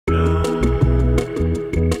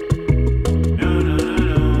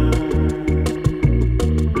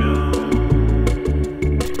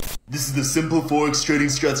simple forex trading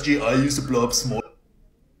strategy I use to blow up small.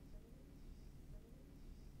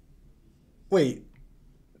 Wait.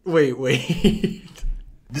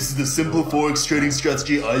 This is the simple forex trading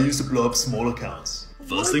strategy I use to blow up small accounts.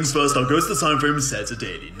 First things first, I'll go to the time frame and set it to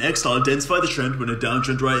daily. Next, I'll identify the trend. We're in a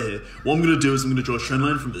downtrend right here. What I'm going to do is I'm going to draw a trend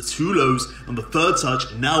line from the two lows on the third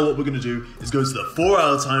touch. Now what we're going to do is go to the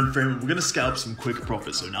 4-hour time frame and we're going to scalp some quick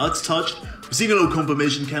profits. So now it's touched. We're seeing a little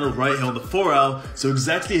confirmation candle right here on the 4-hour. So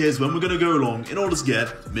exactly here's when we're going to go along in order to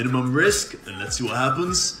get minimum risk. And let's see what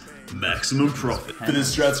happens. Maximum profit. For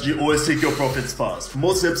this strategy, always take your profits fast. For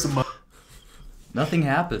more tips and Nothing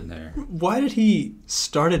happened there. Why did he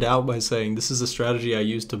start it out by saying this is a strategy I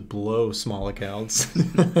use to blow small accounts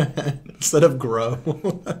instead of grow?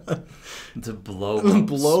 To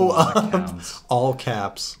blow up accounts. All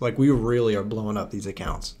caps. Like, we really are blowing up these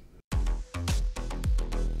accounts.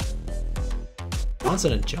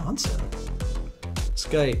 Johnson & Johnson. This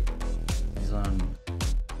guy. He's on.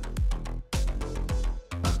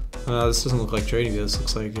 This doesn't look like trading. This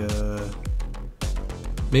looks like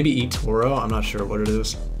maybe eToro. I'm not sure what it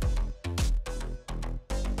is.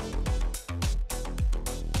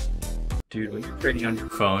 Dude, when you're trading on your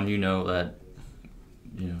phone, you know that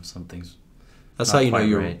something's. That's how you know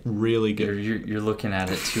you're right. really good. You're looking at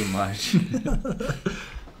it too much.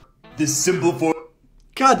 This simple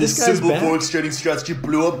forex trading strategy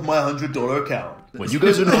blew up my $100 account. When you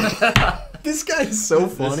guys are not. This guy is so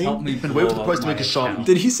funny. Help me Wait for the price to make a sharp.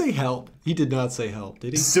 Did he say help? He did not say help,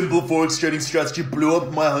 did he? Simple forex trading strategy blew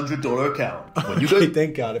up my $100 account. When you Okay, guys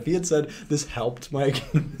thank God. If he had said this helped my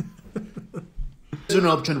account. are in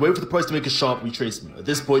an uptrend, wait for the price to make a sharp retracement. At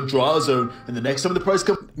this point, draw a zone, and the next time the price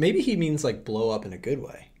comes. Maybe he means like blow up in a good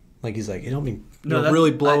way. Like he's like, you don't mean No,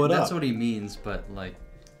 really blow it up. That's what he means, but like,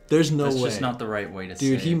 there's no way. That's just not the right way to say it.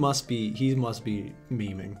 Dude, he must be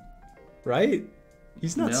memeing, right?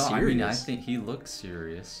 He's not serious. I mean, I think he looks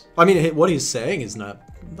serious. I mean, what he's saying is not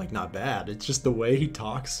bad. It's just the way he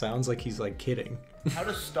talks sounds like he's like kidding. How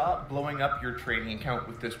to stop blowing up your trading account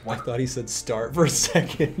with this one. I thought he said start for a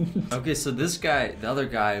second. Okay, so this guy, the other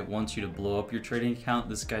guy, wants you to blow up your trading account.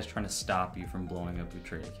 This guy's trying to stop you from blowing up your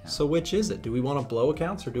trading account. So which is it? Do we want to blow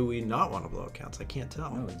accounts or do we not want to blow accounts? I can't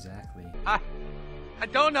tell. No, exactly. I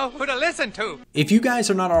don't know who to listen to. If you guys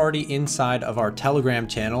are not already inside of our Telegram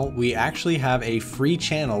channel, we actually have a free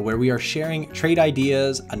channel where we are sharing trade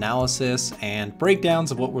ideas, analysis, and breakdowns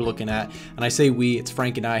of what we're looking at. And I say we, it's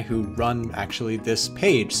Frank and I who run actually this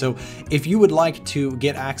page. So if you would like to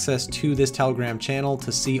get access to this Telegram channel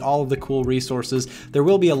to see all of the cool resources, there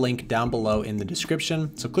will be a link down below in the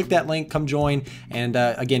description. So click that link, come join. And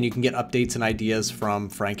again, you can get updates and ideas from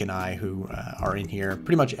Frank and I who are in here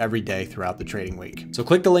pretty much every day throughout the trading week. So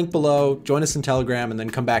click the link below, join us in Telegram, and then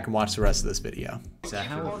come back and watch the rest of this video. Is that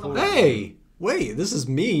how Hey, wait, this is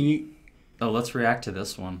me. Oh, let's react to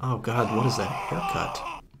this one. Oh God, what is that haircut?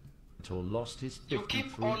 Lost his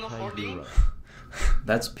 53k euro.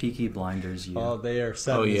 That's Peaky Blinders. You. Oh, they are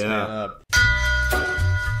setting this man up.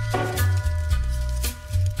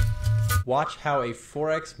 Watch how a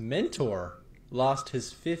Forex mentor lost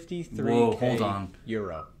his 53k Whoa, hold on.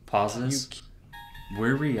 euro. Pause this.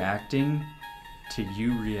 We're reacting to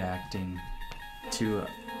you reacting to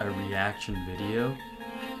a reaction video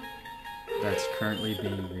that's currently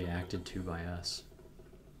being reacted to by us.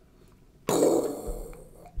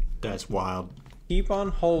 That's wild. Keep on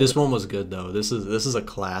holding. This one was good though. This is a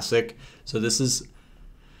classic. So this is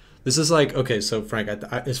like, okay, so Frank,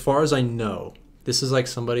 as far as I know, this is like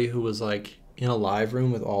somebody who was like in a live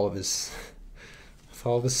room with all of his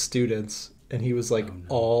students, and he was like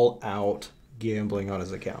all out gambling on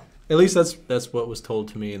his account. At least that's what was told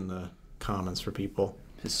to me in the comments for people.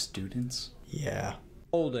 His students? Yeah.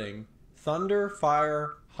 Holding Thunder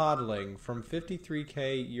Fire hodling from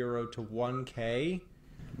 53k euro to 1k.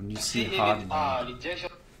 When you see hodling,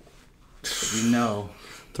 you know.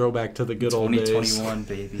 Throwback to the good old days. 2021,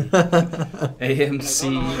 baby.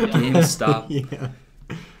 AMC, GameStop. Yeah.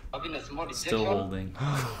 Still holding.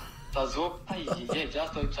 Some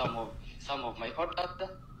of my orders.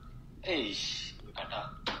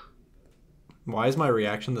 Why is my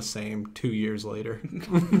reaction the same 2 years later?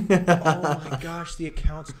 Oh my gosh, the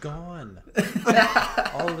account's gone.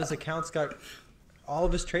 All of his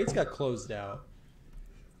trades got closed out.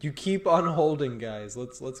 You keep on holding, guys.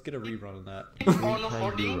 Let's get a rerun of that. Keep on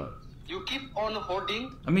holding. You keep on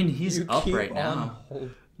holding. I mean, he's up right now.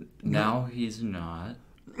 Now he's not.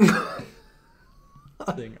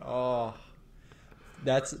 Oh,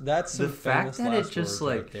 that's the fact that it's just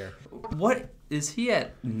like right there. What Is he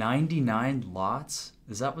at 99 lots?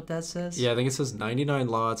 Is that what that says? Yeah, I think it says 99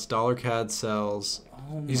 lots. Dollar CAD sells.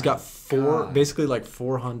 Oh He's my got God. basically like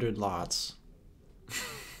 400 lots.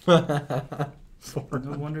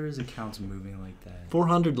 No wonder his account's moving like that.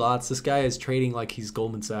 400 lots. This guy is trading like he's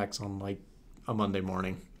Goldman Sachs on like a Monday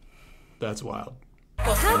morning. That's wild.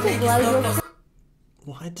 How to blow your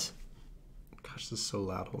What? Gosh, this is so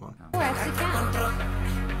loud. Hold on. forex account.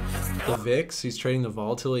 The VIX. He's trading the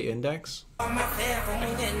volatility index.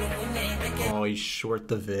 Oh, he's short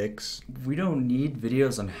the VIX. We don't need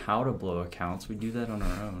videos on how to blow accounts. We do that on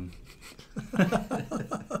our own.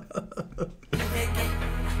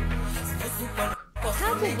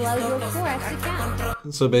 How to blow your forex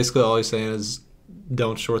account. So basically, all he's saying is,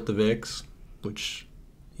 don't short the VIX, which,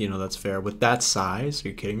 you know, that's fair. With that size, are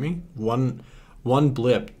you kidding me? One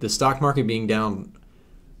blip, the stock market being down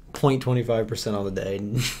 0.25% on the day,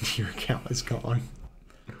 and your account is gone.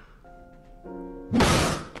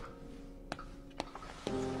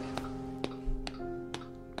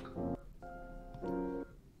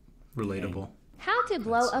 Relatable. How to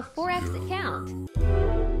blow a forex account.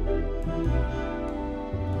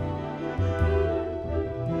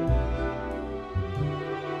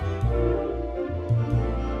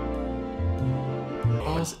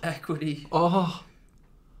 Oh, his equity. Oh,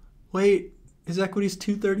 wait, his equity's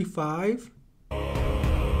 235?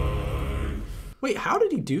 Wait, how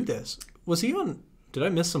did he do this? Was he on, did I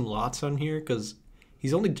miss some lots on here? Because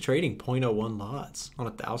he's only trading 0.01 lots on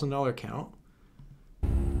a $1,000 account.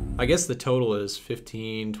 I guess the total is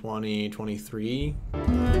 15, 20, 23.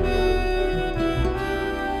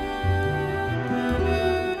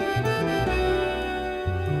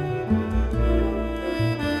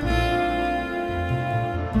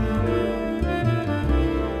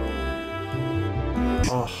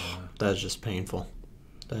 Oh, that's just painful.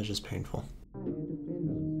 That's just painful.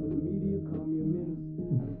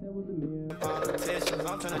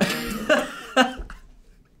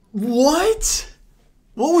 What?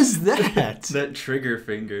 What was that? That trigger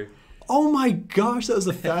finger. Oh my gosh, that was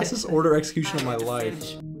the fastest order execution of my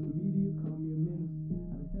life.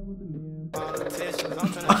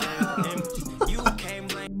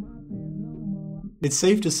 It's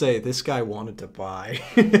safe to say this guy wanted to buy.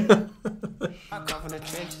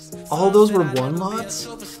 All those were one lots?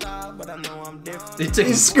 It's a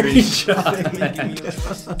screenshot.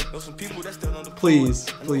 Please,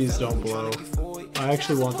 please don't blow. I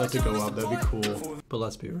actually want that to go up. That'd be cool. But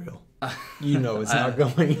let's be real. You know it's not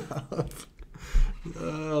going up.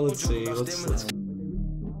 Let's see. Let's.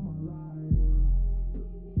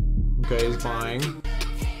 Okay, he's buying.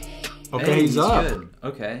 Okay, Hey, he's up. Good.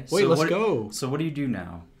 Okay. Wait, so let's go. So what do you do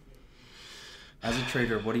now? As a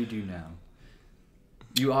trader, what do you do now?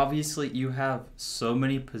 You obviously, you have so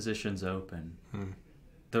many positions open.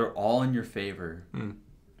 They're all in your favor.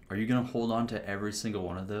 Are you going to hold on to every single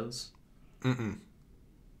one of those? I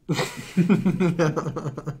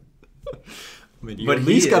mean, you at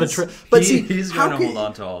least got to try. But see, he's how going to can- hold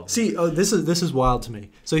on to all of them. See, this is wild to me.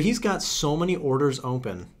 So he's got so many orders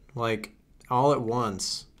open, like all at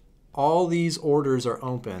once. All these orders are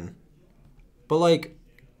open, but like,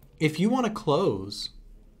 if you want to close,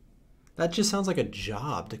 that just sounds like a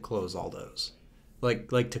job to close all those. Like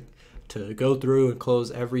to go through and close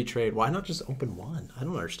every trade. Why not just open one? I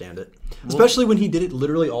don't understand it. Especially when he did it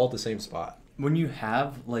literally all at the same spot. When you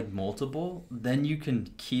have like multiple, then you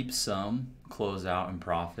can keep some, close out and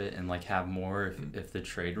profit, and like have more if the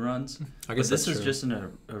trade runs. I guess but this that's is true. just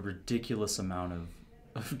a ridiculous amount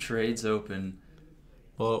of trades open.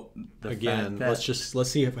 Well, The again, fact that-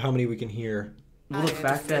 let's see how many we can hear. Well, the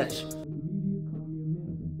fact that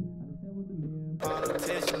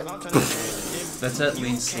that's at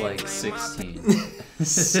least like 16.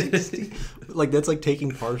 60. Like that's like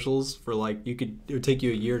taking partials for like it would take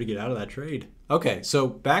you a year to get out of that trade. Okay, so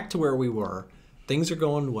back to where we were. Things are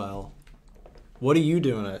going well. What are you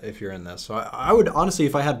doing if you're in this? So I would honestly,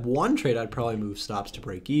 if I had one trade, I'd probably move stops to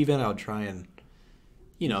break even. I would try and,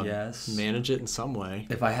 Yes. manage it in some way.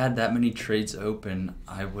 If I had that many trades open,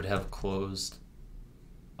 I would have closed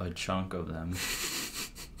a chunk of them.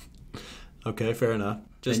 Okay, fair enough.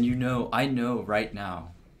 And I know right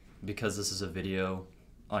now, because this is a video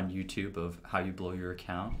on YouTube of how you blow your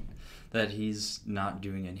account, that he's not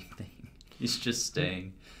doing anything. He's just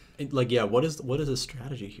staying. Like, yeah, what is his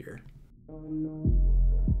strategy here?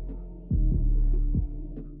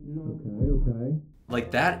 Okay. Like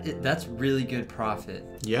that's really good profit.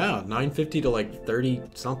 Yeah, 950 to like 30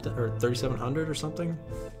 something or 3700 or something.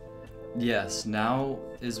 Yes, now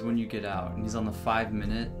is when you get out. And he's on the 5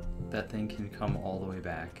 minute. That thing can come all the way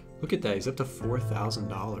back. Look at that. He's up to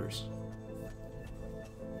 $4,000.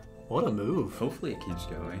 What a move. Hopefully it keeps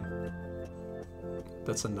going.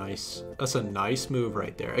 That's a nice move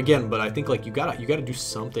right there. Again, but I think like you gotta do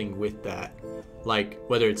something with that. Like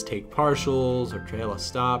whether it's take partials or trail a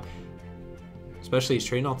stop. Especially he's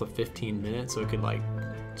trading off the 15 minutes, so it could like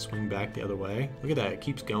swing back the other way. Look at that, it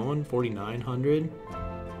keeps going, 4,900.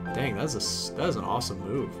 Dang, that's an awesome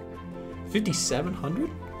move. 5,700?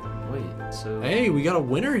 Wait, so... Hey, we got a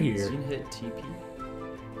winner here. Does he hit TP?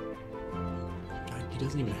 God, he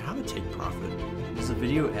doesn't even have a take profit. Does the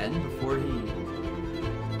video end before he...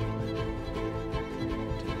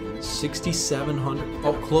 6,700.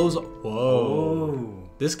 Oh, close. Whoa. Oh.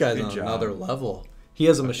 This guy's Good on job. another level. He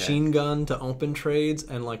has a machine gun to open trades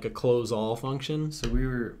and like a close all function. So we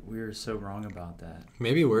were so wrong about that.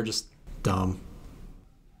 Maybe we're just dumb.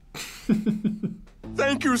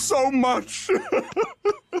 Thank you so much.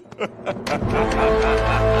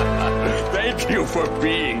 Thank you for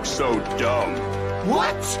being so dumb.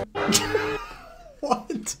 What?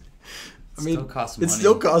 What? I mean, it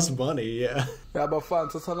still costs money, yeah. Ja, aber fan,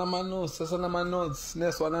 sasa na notes,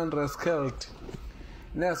 nes 100 skilled.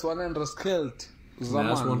 Nes 100 skilled.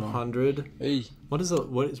 NAS 100. Hey. What is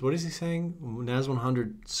he saying? NAS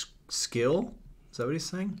 100 skill? Is that what he's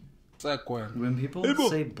saying? When people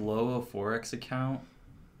say blow a Forex account,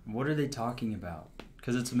 what are they talking about?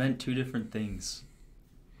 Because it's meant two different things.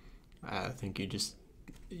 I think you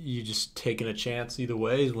just taking a chance either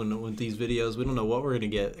way. When with these videos, we don't know what we're gonna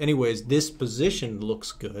get. Anyways, this position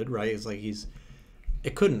looks good, right? It's like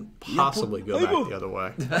it couldn't possibly go back the other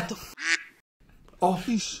way. Oh,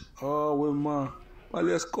 well, man. Well,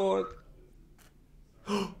 let's go.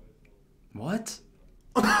 What?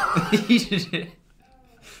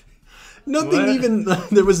 Nothing What? even,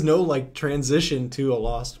 there was no like transition to a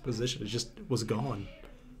lost position. It just was gone.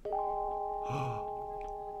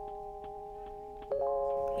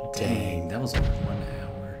 Dang, that was 1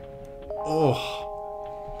 hour.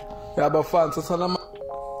 Oh. Yeah, but fans,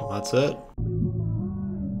 Well, that's it.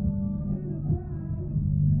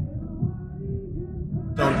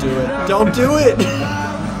 Don't do it. Don't do it!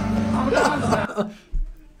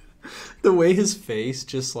 The way his face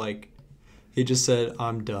just like, he just said,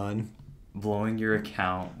 I'm done. Blowing your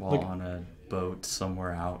account while on a boat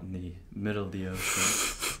somewhere out in the middle of the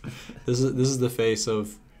ocean. This is the face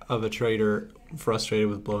of a trader frustrated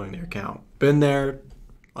with blowing their account. Been there,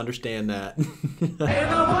 understand that. I'm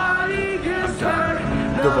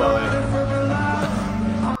done. Goodbye.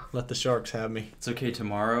 Let the sharks have me. It's okay,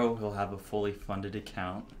 tomorrow he'll have a fully funded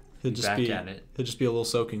account. He'll just be at it. He'll just be a little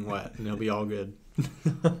soaking wet and it'll be all good.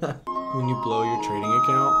 When you blow your trading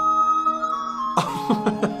account.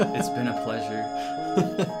 It's been a pleasure.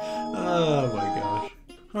 Oh my gosh.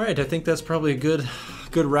 Alright, I think that's probably a good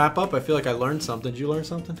wrap up. I feel like I learned something. Did you learn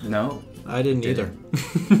something? No. I didn't either.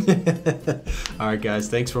 Alright guys,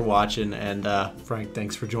 thanks for watching, and Frank,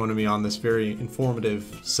 thanks for joining me on this very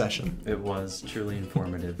informative session. It was truly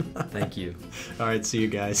informative. Thank you. Alright, see you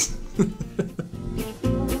guys.